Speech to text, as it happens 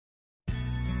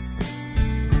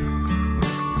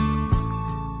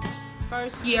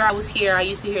First year I was here, I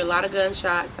used to hear a lot of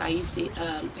gunshots. I used to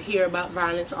hear about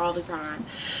violence all the time.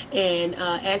 And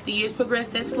as the years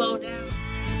progressed, that slowed down.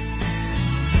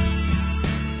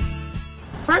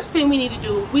 First thing we need to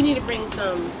do, we need to bring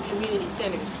some community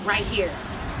centers right here.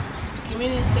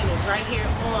 Community centers right here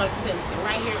on Simpson,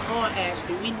 right here on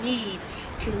Ashby. We need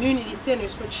community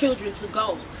centers for children to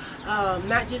go.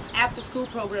 Not just after school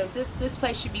programs. This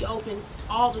place should be open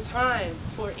all the time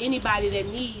for anybody that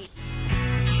needs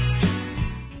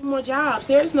more jobs.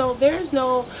 There's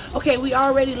no, okay, we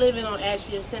already living on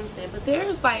Ashby and Simpson, but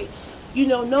there's like, you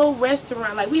know, no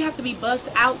restaurant. Like, we have to be bussed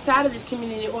outside of this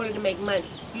community in order to make money,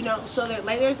 you know, so that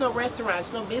like there's no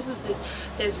restaurants, no businesses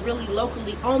that's really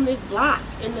locally on this block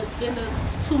in the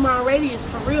 2-mile radius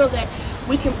for real that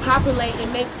we can populate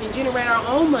and make and generate our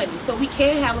own money so we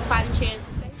can have a fighting chance